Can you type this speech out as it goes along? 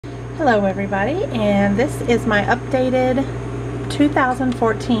Hello everybody, and this is my updated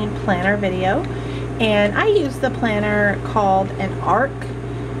 2014 planner video, and I use the planner called an ARC.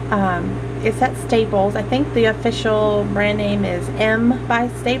 It's at Staples. I think the official brand name is M by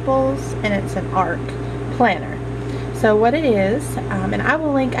Staples, and it's an ARC planner. So what it is, and I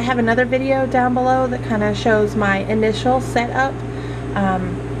will link, I have another video down below that kind of shows my initial setup,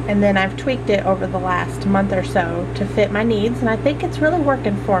 and then I've tweaked it over the last month or so to fit my needs, and I think it's really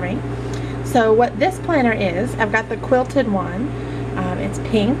working for me. So what this planner is, I've got the quilted one. It's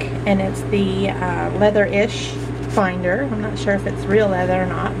pink, and it's the leather-ish binder. I'm not sure if it's real leather or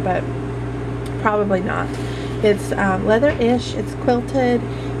not, but probably not. It's leather-ish, it's quilted,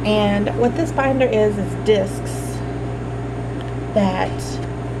 and what this binder is discs that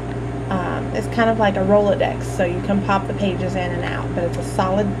it's kind of like a Rolodex, so you can pop the pages in and out, but it's a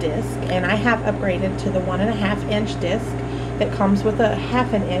solid disc, and I have upgraded to the 1.5 inch disc that comes with a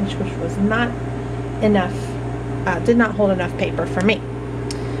 1/2 inch, which was not enough, did not hold enough paper for me.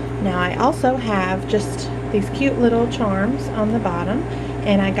 Now I also have just these cute little charms on the bottom,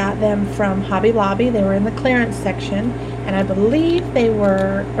 and I got them from Hobby Lobby. They were in the clearance section, and I believe they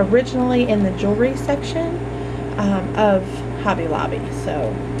were originally in the jewelry section of Hobby Lobby.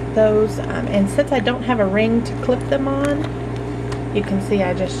 So those, and since I don't have a ring to clip them on, you can see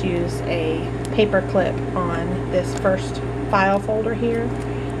I just use a paper clip on this first file folder here,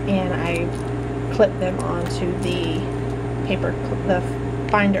 and I clip them onto the paper, the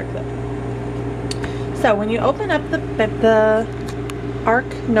binder clip. So when you open up the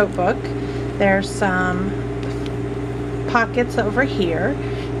ARC notebook, there's some pockets over here,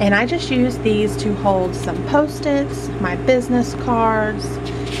 and I just use these to hold some post-its, my business cards,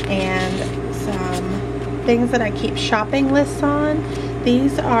 and some things that I keep shopping lists on.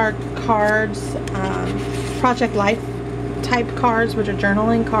 These are cards, Project Life type cards, which are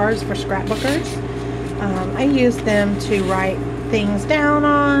journaling cards for scrapbookers. I use them to write things down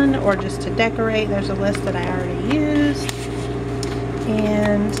on, or just to decorate. There's a list that I already used,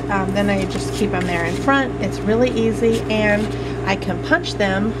 and then I just keep them there in front. It's really easy, and I can punch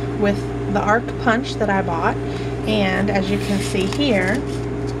them with the ARC punch that I bought. And as you can see here,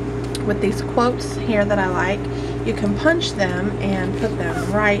 with these quotes here that I like, you can punch them and put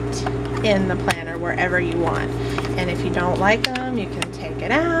them right in the planner wherever you want. And if you don't like them, you can take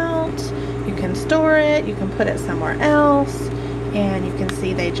it out, you can store it, you can put it somewhere else, and you can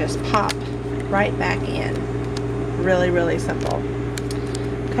see they just pop right back in. Really, really simple.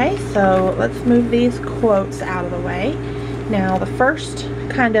 Okay, so let's move these quotes out of the way. Now the first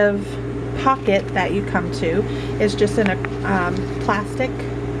kind of pocket that you come to is just in a plastic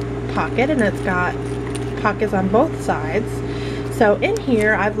pocket, and it's got pockets on both sides. So in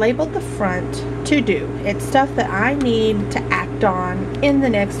here I've labeled the front to do. It's stuff that I need to act on in the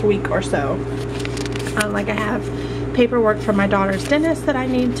next week or so. Like I have paperwork from my daughter's dentist that I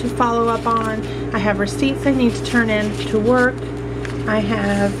need to follow up on. I have receipts I need to turn in to work. I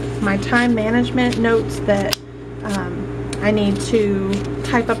have my time management notes that I need to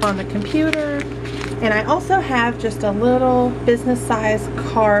type up on the computer. And I also have just a little business size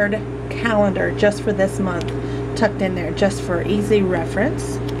card calendar just for this month tucked in there, just for easy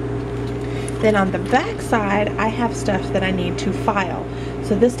reference. Then on the back side, I have stuff that I need to file.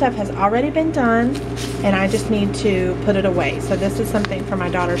 So this stuff has already been done, and I just need to put it away. So this is something for my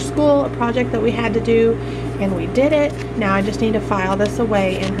daughter's school, a project that we had to do, and we did it. Now I just need to file this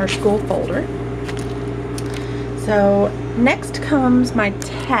away in her school folder. So next comes my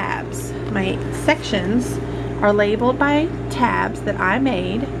tabs. My sections are labeled by tabs that I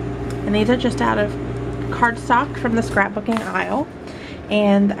made, and these are just out of cardstock from the scrapbooking aisle.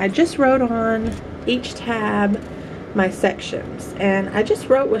 And I just wrote on each tab my sections, and I just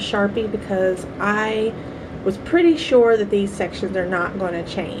wrote with Sharpie because I was pretty sure that these sections are not going to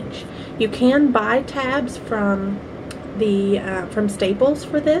change. You can buy tabs from the from Staples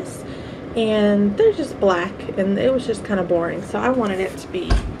for this, and they're just black, and it was just kind of boring, so I wanted it to be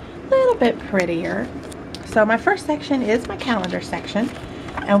a little bit prettier. So my first section is my calendar section,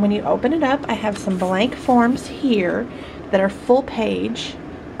 and when you open it up, I have some blank forms here that are full page,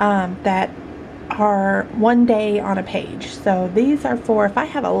 that are one day on a page. So these are for if I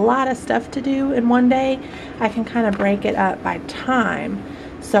have a lot of stuff to do in one day, I can kind of break it up by time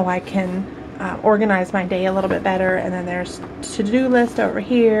so I can organize my day a little bit better. And then there's to-do list over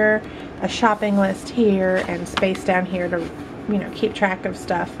here, a shopping list here, and space down here to, you know, keep track of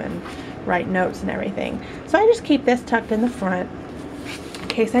stuff and write notes and everything. So I just keep this tucked in the front in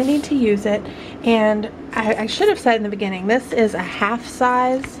case I need to use it. And I should have said in the beginning, this is a half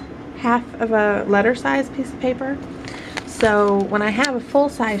of a letter size piece of paper. So when I have a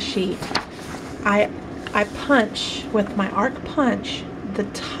full-size sheet, I punch with my arc punch the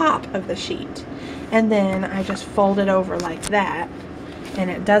top of the sheet, and then I just fold it over like that, and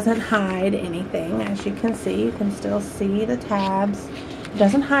it doesn't hide anything. As you can see, you can still see the tabs. It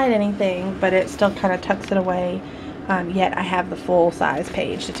doesn't hide anything, but it still kind of tucks it away, yet I have the full-size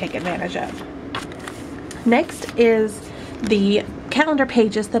page to take advantage of. Next is the calendar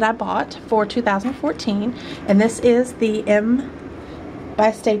pages that I bought for 2014, and this is the M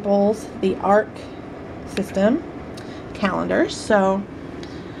by Staples, the ARC system calendars. So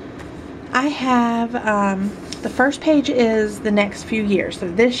I have the first page is the next few years, so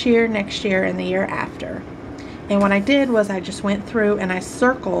this year, next year, and the year after. And what I did was I just went through and I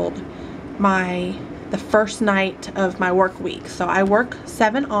circled the first night of my work week. So I work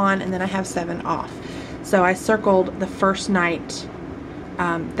 7 on and then I have 7 off. So I circled the first night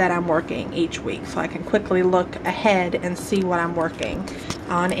that I'm working each week, so I can quickly look ahead and see what I'm working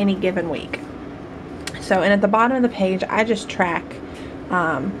on any given week. So, and at the bottom of the page, I just track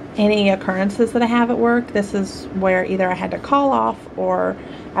any occurrences that I have at work. This is where either I had to call off or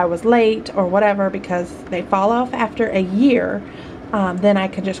I was late or whatever, because they fall off after a year. Then I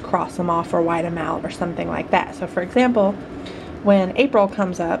can just cross them off or white them out or something like that. So for example, when April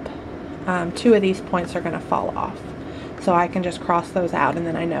comes up, 2 of these points are going to fall off. So I can just cross those out, and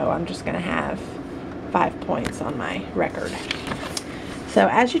then I know I'm just going to have 5 points on my record. So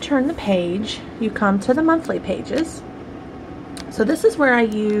as you turn the page, you come to the monthly pages. So this is where I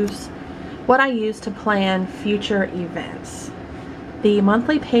use what I use to plan future events. The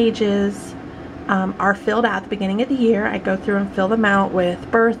monthly pages are filled out at the beginning of the year. I go through and fill them out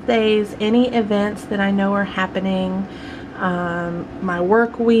with birthdays, any events that I know are happening, my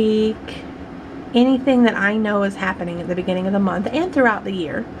work week, anything that I know is happening at the beginning of the month and throughout the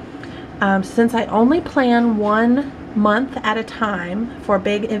year. Since I only plan 1 month at a time for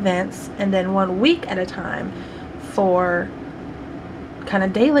big events, and then 1 week at a time for kind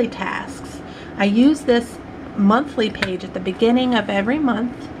of daily tasks, I use this monthly page at the beginning of every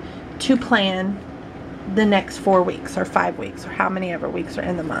month to plan the next 4 weeks or 5 weeks or how many ever weeks are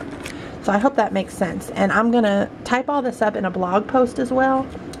in the month. So I hope that makes sense, and I'm gonna type all this up in a blog post as well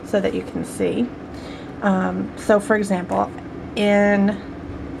so that you can see. So for example, in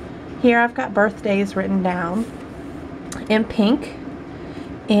here I've got birthdays written down in pink.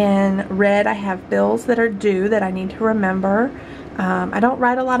 In red I have bills that are due that I need to remember. I don't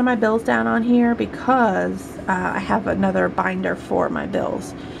write a lot of my bills down on here because I have another binder for my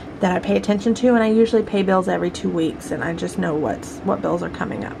bills that I pay attention to, and I usually pay bills every 2 weeks, and I just know what bills are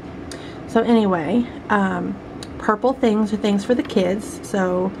coming up. So anyway, purple things are things for the kids,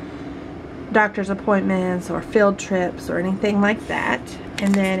 so doctor's appointments or field trips or anything like that.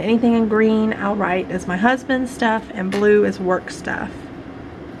 And then anything in green I'll write as my husband's stuff, and blue is work stuff.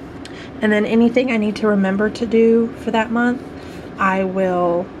 And then anything I need to remember to do for that month, I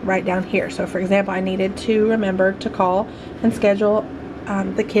will write down here. So for example, I needed to remember to call and schedule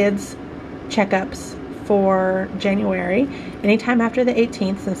the kids' checkups for January anytime after the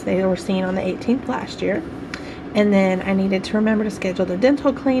 18th, since they were seen on the 18th last year. And then I needed to remember to schedule their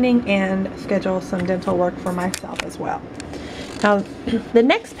dental cleaning and schedule some dental work for myself as well. Now the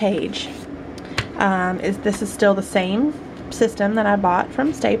next page this is still the same system that I bought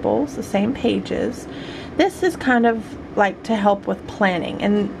from Staples, the same pages. This is kind of like to help with planning,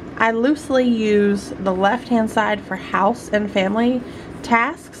 and I loosely use the left hand side for house and family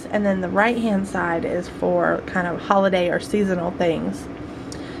tasks, and then the right hand side is for kind of holiday or seasonal things.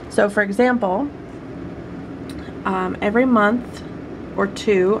 So for example, every month or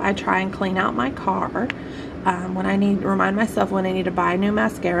 2 I try and clean out my car when I need to remind myself when I need to buy new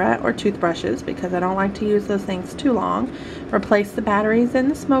mascara or toothbrushes, because I don't like to use those things too long. Replace the batteries in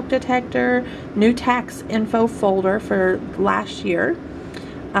the smoke detector, new tax info folder for last year,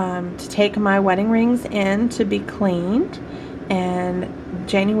 to take my wedding rings in to be cleaned. And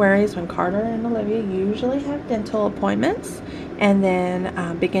January is when Carter and Olivia usually have dental appointments. And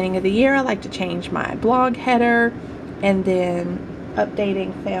then beginning of the year, I like to change my blog header, and then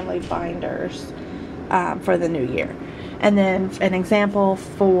updating family binders for the new year. And then an example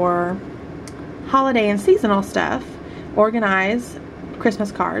for holiday and seasonal stuff, organize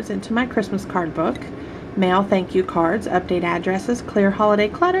Christmas cards into my Christmas card book, mail thank you cards, update addresses, clear holiday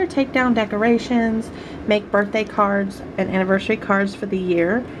clutter, take down decorations, make birthday cards and anniversary cards for the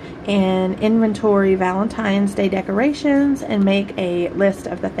year, and inventory Valentine's Day decorations, and make a list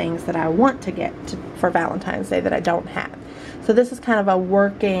of the things that I want to get for Valentine's Day that I don't have. So this is kind of a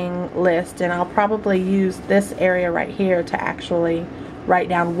working list, and I'll probably use this area right here to actually write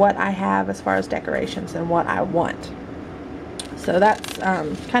down what I have as far as decorations and what I want. So that's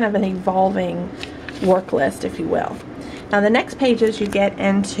kind of an evolving work list, if you will. Now the next pages you get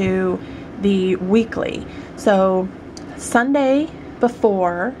into the weekly. So Sunday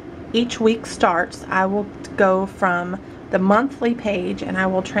before each week starts, I will go from the monthly page and I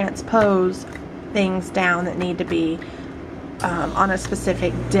will transpose things down that need to be on a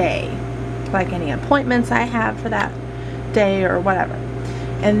specific day, like any appointments I have for that day or whatever.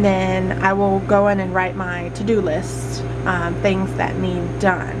 And then I will go in and write my to-do list, things that need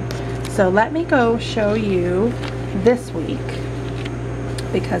done. So let me go show you this week,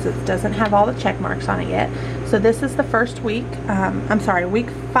 because it doesn't have all the check marks on it yet. So this is the first week, I'm sorry, week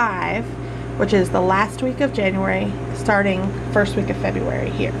 5, which is the last week of January, starting first week of February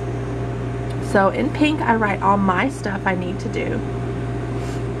here. So in pink, I write all my stuff I need to do,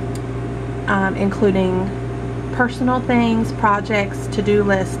 including personal things, projects, to-do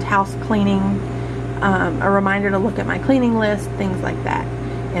list, house cleaning, a reminder to look at my cleaning list, things like that.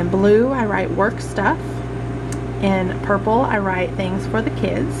 In blue, I write work stuff. In purple, I write things for the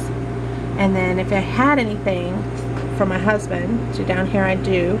kids. And then if I had anything for my husband, so down here I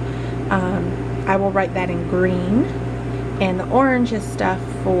do, I will write that in green. And the orange is stuff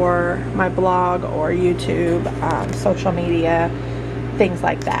for my blog or YouTube, social media, things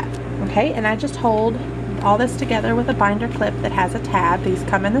like that. Okay, and I just hold all this together with a binder clip that has a tab. These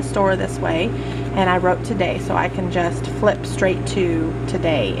come in the store this way, and I wrote today, so I can just flip straight to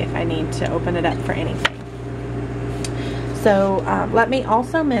today if I need to open it up for anything. So let me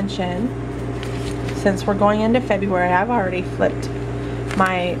also mention, since we're going into February, I've already flipped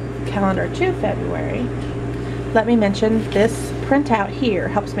my calendar to February. Let me mention this printout here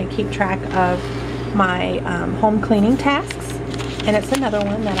helps me keep track of my home cleaning tasks, and it's another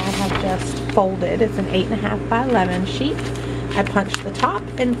one that I have just folded. It's an 8.5 by 11 sheet. I punched the top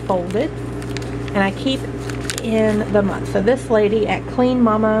and folded, and I keep in the month. So this lady at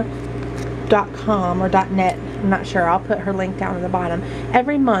cleanmama.com or .net, I'm not sure, I'll put her link down at the bottom.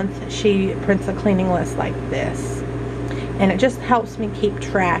 Every month she prints a cleaning list like this, and it just helps me keep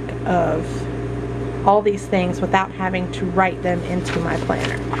track of all these things without having to write them into my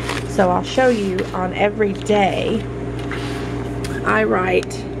planner. So I'll show you on every day I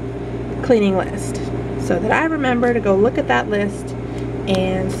write cleaning list so that I remember to go look at that list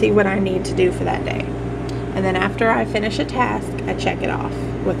and see what I need to do for that day. And then after I finish a task, I check it off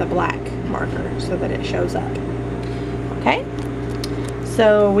with a black marker so that it shows up. Okay,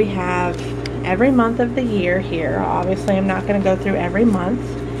 so we have every month of the year here. Obviously I'm not going to go through every month.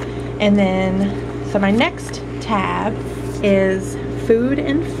 And then so my next tab is food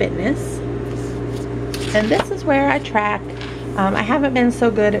and fitness, and this is where I track. I haven't been so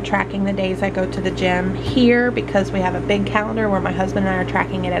good at tracking the days I go to the gym here because we have a big calendar where my husband and I are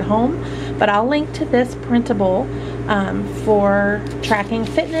tracking it at home, but I'll link to this printable for tracking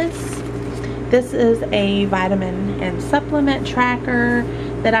fitness. This is a vitamin and supplement tracker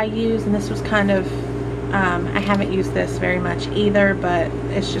that I use, and this was kind of I haven't used this very much either, but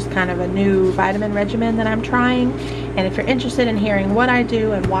it's just kind of a new vitamin regimen that I'm trying. And if you're interested in hearing what I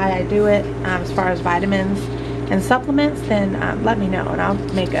do and why I do it as far as vitamins and supplements, then let me know and I'll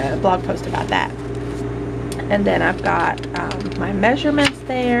make a blog post about that. And then I've got my measurements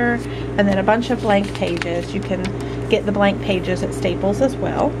there, and then a bunch of blank pages. You can get the blank pages at Staples as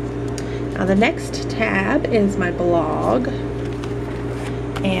well. Now the next tab is my blog,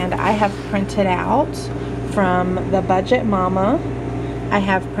 and I have printed out from the Budget Mama. I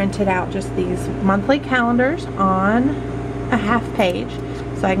have printed out just these monthly calendars on a half page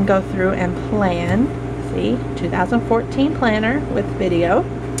so I can go through and plan. See, 2014 planner with video.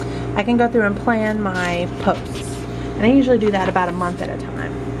 I can go through and plan my posts, and I usually do that about a month at a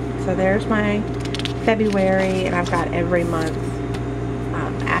time. So there's my February, and I've got every month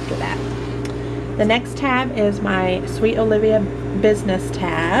after that. The next tab is my Sweet Olivia business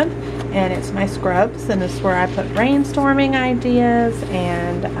tab, and it's my scrubs, and this is where I put brainstorming ideas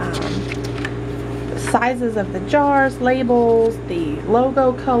and sizes of the jars, labels, the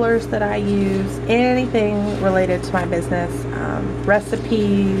logo colors that I use, anything related to my business,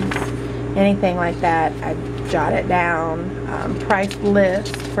 recipes, anything like that. I jot it down, price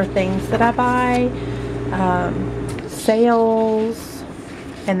list for things that I buy, sales,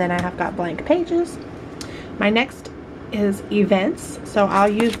 and then I have got blank pages. My next is events, so I'll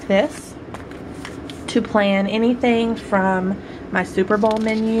use this to plan anything from my Super Bowl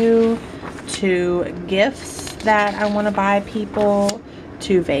menu to gifts that I want to buy people,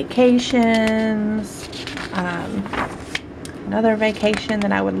 to vacations, another vacation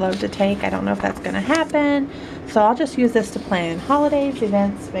that I would love to take. I don't know if that's going to happen, so I'll just use this to plan holidays,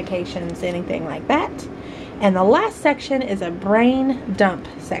 events, vacations, anything like that. And the last section is a brain dump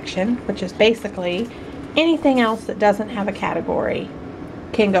section, which is basically anything else that doesn't have a category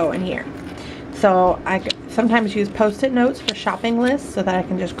can go in here. So I sometimes use post-it notes for shopping lists so that I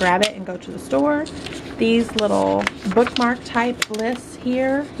can just grab it and go to the store. These little bookmark type lists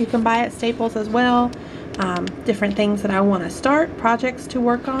here, you can buy at Staples as well. Different things that I want to start, projects to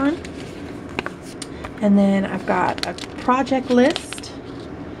work on. And then I've got a project list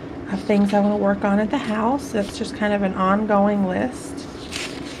of things I want to work on at the house. That's just kind of an ongoing list.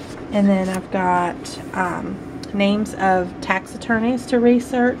 And then I've got names of tax attorneys to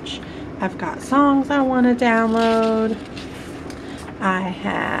research. I've got songs I want to download. I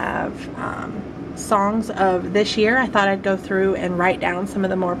have songs of this year. I thought I'd go through and write down some of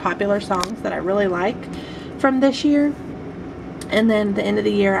the more popular songs that I really like from this year. And then at the end of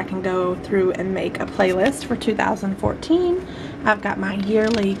the year I can go through and make a playlist for 2014. I've got my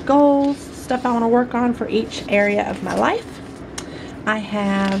yearly goals, stuff I want to work on for each area of my life. I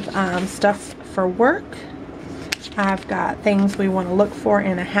have stuff for work. I've got things we want to look for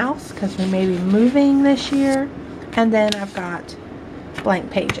in a house because we may be moving this year. And then I've got blank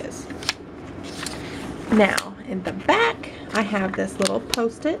pages. Now, in the back, I have this little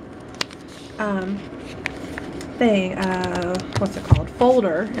post-it thing, what's it called?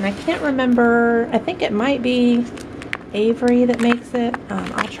 Folder. And I can't remember, I think it might be Avery that makes it.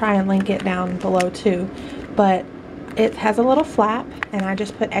 I'll try and link it down below too. But it has a little flap, and I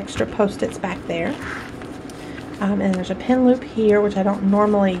just put extra post-its back there. And there's a pen loop here, which I don't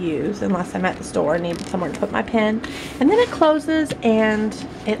normally use unless I'm at the store and need somewhere to put my pen. And then it closes and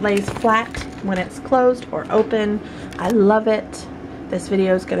it lays flat when it's closed or open. I love it. This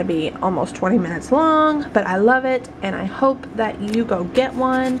video is going to be almost 20 minutes long, but I love it, and I hope that you go get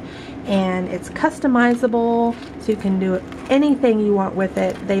one. And it's customizable, so you can do anything you want with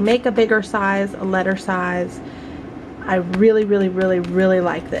it. They make a bigger size, a letter size. I really, really, really, really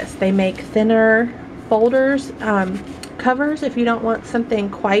like this. They make thinner folders, covers if you don't want something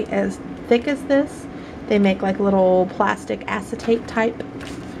quite as thick as this. They make like little plastic acetate type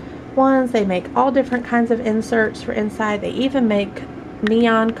ones. They make all different kinds of inserts for inside. They even make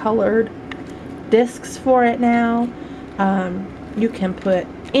neon colored discs for it now. You can put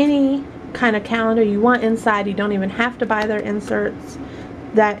any kind of calendar you want inside. You don't even have to buy their inserts.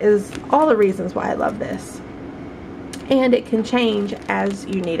 That is all the reasons why I love this. And it can change as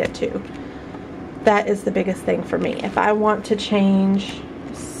you need it to. That is the biggest thing for me. If I want to change,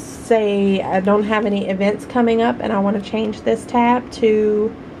 say I don't have any events coming up and I want to change this tab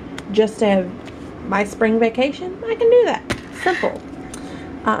to just my spring vacation, I can do that. Simple.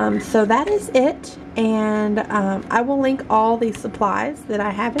 So that is it. And I will link all the supplies that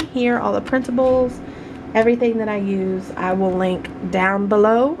I have in here, all the printables, everything that I use, I will link down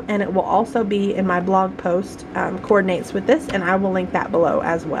below, and it will also be in my blog post, coordinates with this, and I will link that below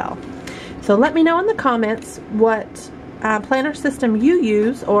as well. So let me know in the comments what planner system you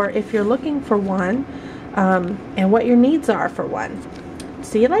use, or if you're looking for one, and what your needs are for one.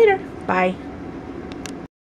 See you later. Bye.